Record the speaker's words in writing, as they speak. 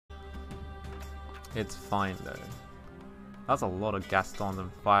It's fine though. That's a lot of Gastons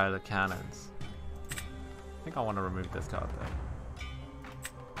and fire the cannons. I think I want to remove this card though.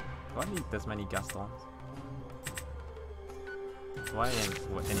 Do I need this many Gastons? Do I aim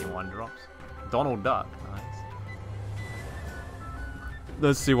for any 1-drops? Donald Duck, nice.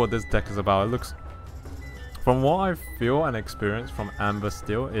 Let's see what this deck is about. It looks, from what I feel and experience from Amber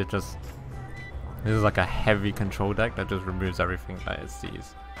Steel, this is like a heavy control deck that just removes everything that it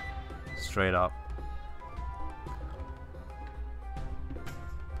sees. Straight up.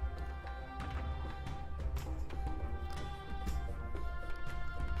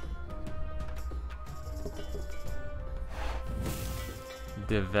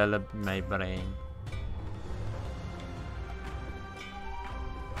 Develop my brain.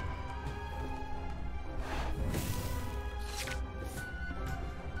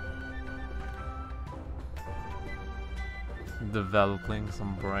 Developing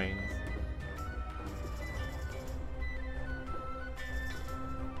some brains.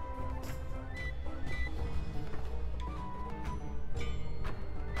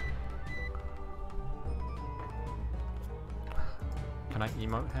 Can I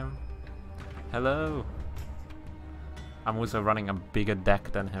emote him? Hello! I'm also running a bigger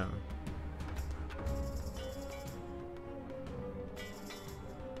deck than him.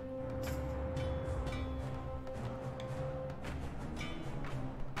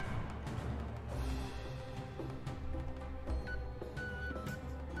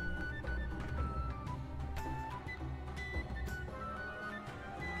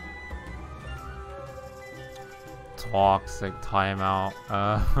 Toxic timeout.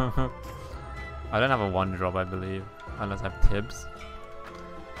 I don't have a 1-drop, I believe, unless I have Tibbs.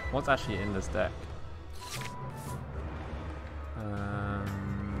 What's actually in this deck?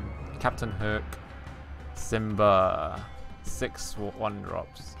 Captain Hook, Simba, 6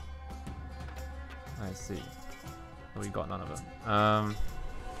 1-drops. I see. We got none of them.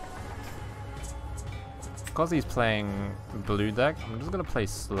 Because he's playing blue deck, I'm just gonna play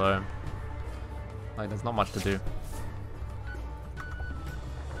slow. Like, there's not much to do.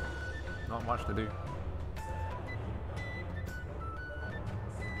 Not much to do.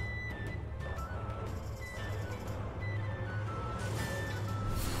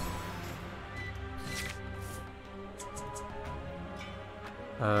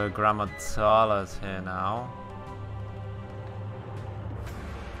 Gramatala's here now.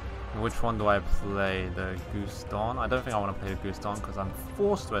 Which one do I play? The Guston? I don't think I want to play the Guston because I'm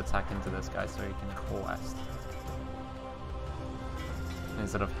forced to attack into this guy so he can Quest.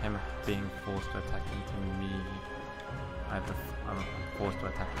 Instead of him being forced to attack into me, I'm forced to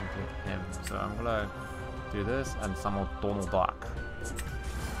attack into him. So I'm gonna do this and summon Donald Duck.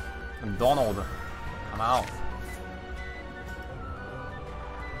 And Donald, come out.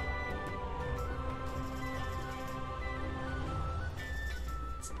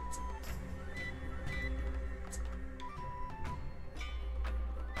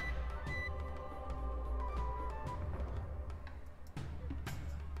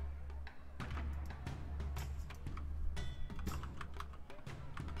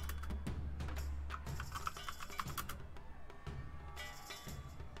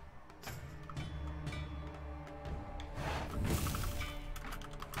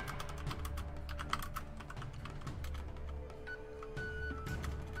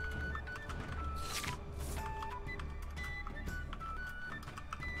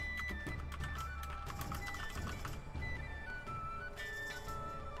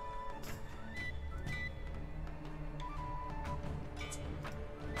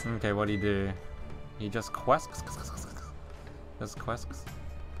 Okay, what do you do? He just quests? Just quests?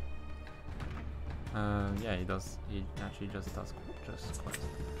 Yeah, he does. He actually just does quest.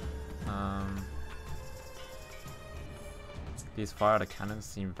 These fire the cannons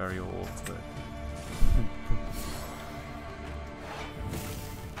seem very awkward.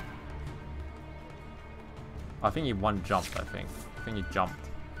 I think he jumped, I think he jumped.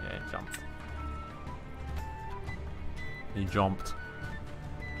 Yeah, he jumped. He jumped.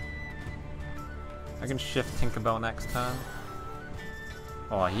 I can shift Tinkerbell next turn.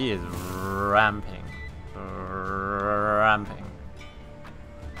 Oh, he is ramping. Ramping.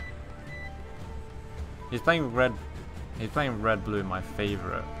 He's playing red-blue, my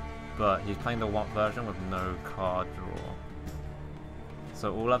favorite, but he's playing the one version with no card draw.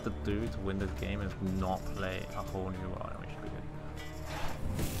 So all I have to do to win this game is not play a whole new one, which should be good.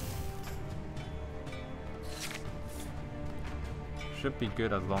 Should be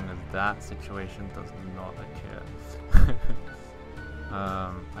good as long as that situation does not occur.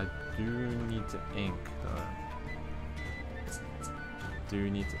 I do need to ink though.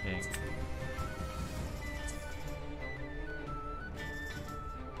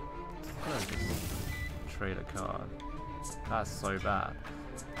 I'm gonna just trade a card. That's so bad.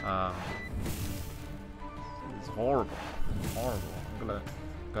 It's horrible. Horrible. I'm gonna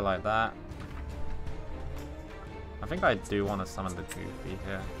go like that. I think I do want to summon the Goofy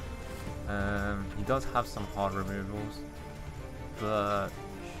here. He does have some hard removals, but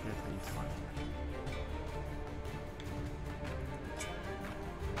should be fine.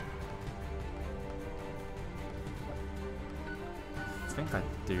 I think I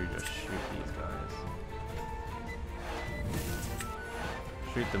do just shoot these guys.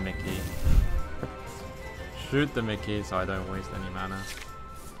 Shoot the Mickey. Shoot the Mickey so I don't waste any mana.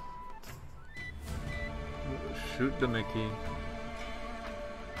 Shoot the Mickey.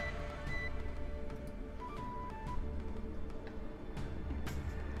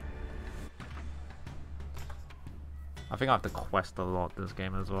 I think I have to quest a lot this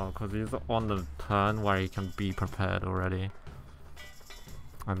game as well, because he's on the turn where he can be prepared already.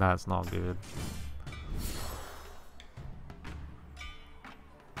 And that's not good.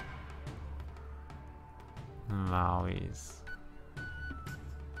 Maui's.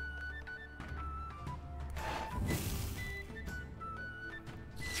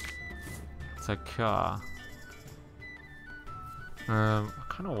 It's a car. I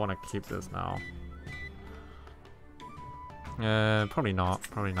kind of want to keep this now. Probably not.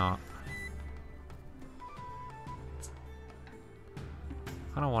 Probably not.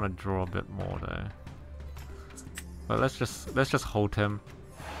 I don't want to draw a bit more though. But let's just hold him.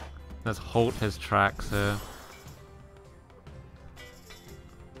 Let's halt his tracks here.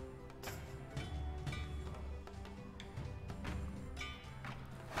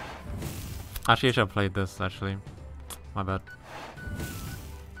 Actually, I should have played this, actually. My bad.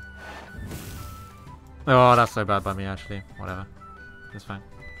 Oh, that's so bad by me, actually. Whatever. It's fine.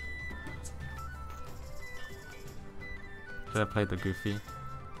 Should have played the Goofy.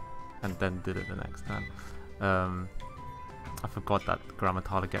 And then did it the next time. I forgot that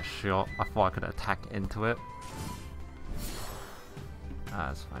Grammatala gets shot. I thought I could attack into it.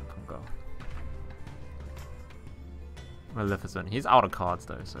 That's fine, Pungo. Maleficent. He's out of cards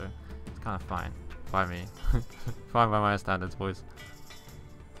though, so it's kind of fine by me. Fine by my standards, boys.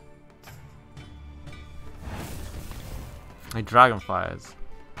 He Dragonfires.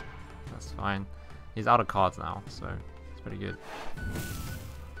 That's fine. He's out of cards now, so it's pretty good.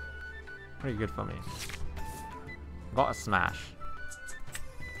 Pretty good for me. Got a smash.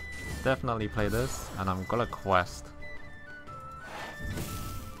 Definitely play this, and I'm gonna quest.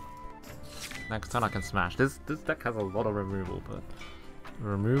 Next turn I can smash. This deck has a lot of removal, but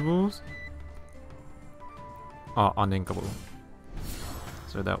removals are uninkable,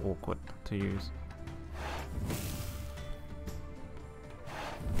 so they're awkward to use.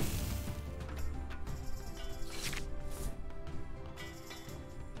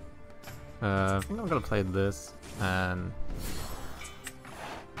 I think I'm gonna play this and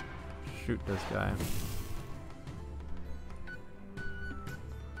shoot this guy.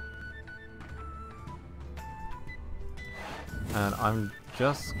 And I'm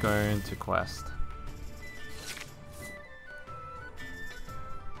just going to quest.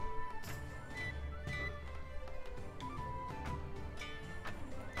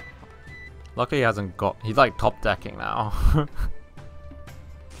 Luckily he hasn't got, he's like top decking now.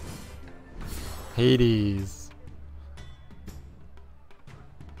 Hades.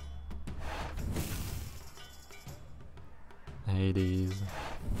 Hades.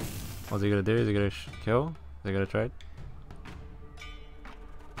 What's he gonna do? Is he gonna kill? Is he gonna trade?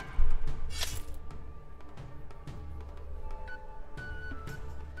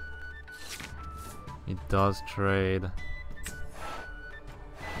 He does trade.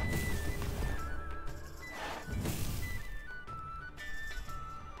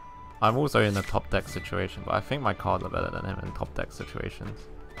 I'm also in a top deck situation, but I think my cards are better than him in top deck situations.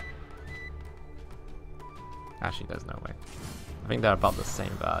 Actually, there's no way. I think they're about the same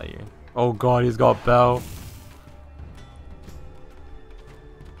value. Oh god, he's got Bell.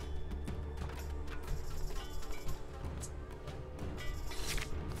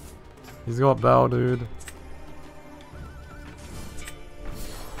 He's got Bell, dude.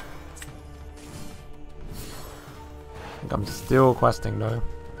 I think I'm still questing though.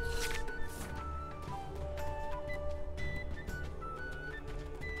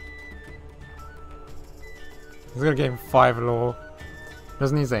 He's gonna gain 5 lore.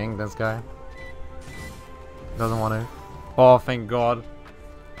 Doesn't need to ink this guy. Doesn't want to. Oh, thank god.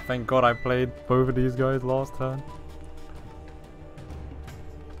 Thank god I played both of these guys last turn.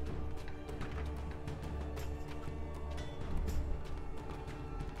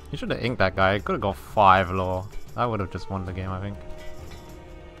 He should have inked that guy. Could have got 5 lore. That would have just won the game, I think.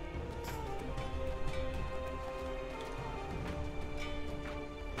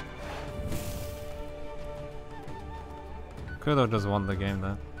 Could have just won the game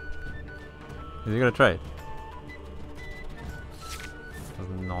then. Is he gonna trade? Does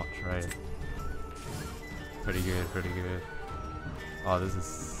not trade. Pretty good, pretty good. Oh, this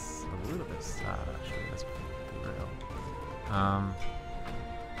is a little bit sad actually, let's be real.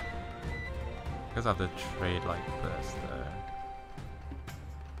 Because I have to trade like this though.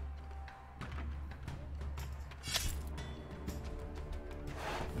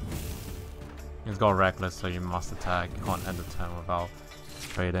 He's got reckless, so you must attack. You can't end the turn without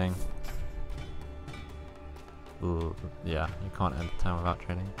trading. Ooh, yeah, you can't end the turn without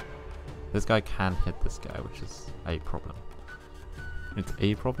trading. This guy can hit this guy, which is a problem. It's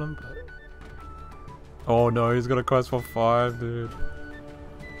a problem, but... Oh no, he's gonna quest for 5, dude.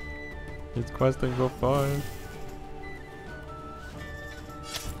 He's questing for 5.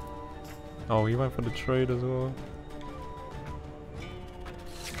 Oh, he went for the trade as well.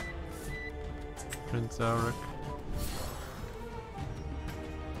 Prince Elric.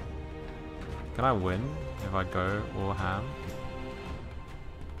 Can I win if I go all ham?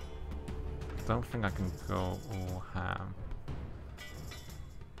 Don't think I can go all ham.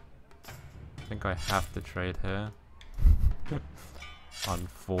 I think I have to trade here.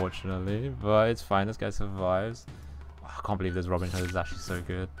 Unfortunately, but it's fine, this guy survives. Oh, I can't believe this Robin Hood is actually so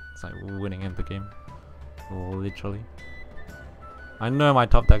good. It's like winning him the game. Literally. I know my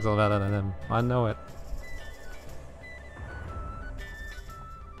top decks are better than him. I know it.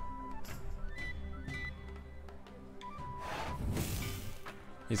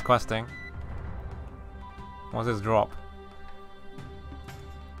 He's questing. What's his drop?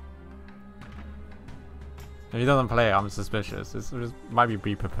 If he doesn't play it, I'm suspicious. It just might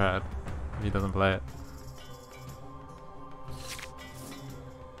be prepared if he doesn't play it.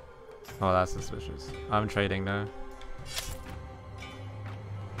 Oh, that's suspicious. I'm trading though.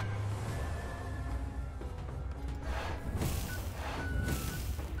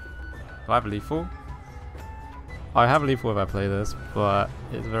 Do I have lethal? I have lethal if I play this, but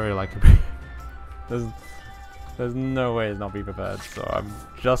it's very likely. There's no way it's not be prepared, so I'm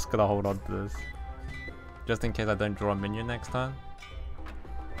just gonna hold on to this. Just in case I don't draw a minion next time.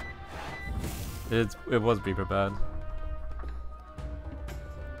 It was be prepared.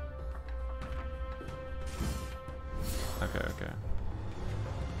 Okay.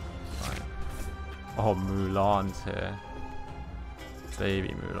 Fine. Oh, Mulan's here. Baby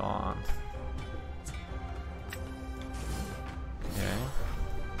Mulan. Okay.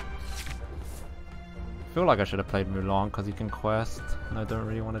 I feel like I should have played Mulan because he can quest and I don't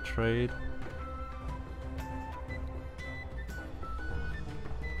really want to trade.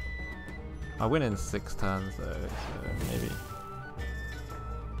 I win in 6 turns though, so maybe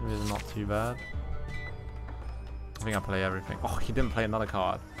it's not too bad. I think I play everything. Oh, he didn't play another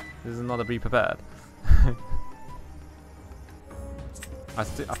card. This is another be prepared. I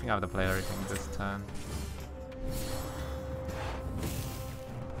think I have to play everything this turn.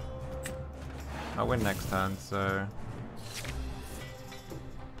 I win next turn, so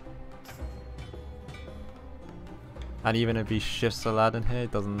and even if he shifts Aladdin here,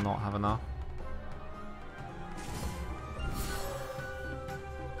 it does not have enough.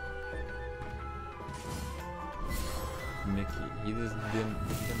 Mickey, he didn't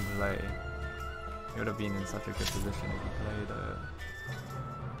play. He would have been in such a good position if he played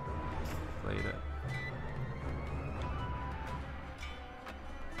it.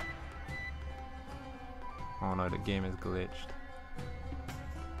 Oh no, the game is glitched.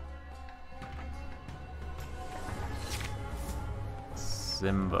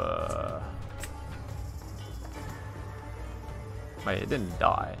 Simba. Wait, it didn't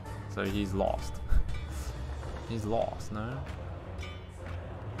die, so he's lost. He's lost, no?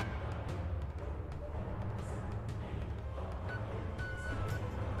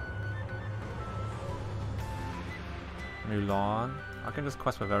 Mulan. I can just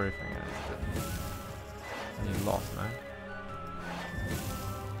quest with everything. And he lost, no?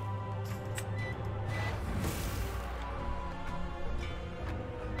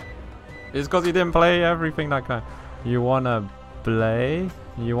 It's because he didn't play everything that guy. You wanna play?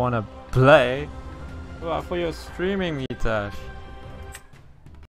 You wanna play? Oh, I thought you were streaming me, Tash.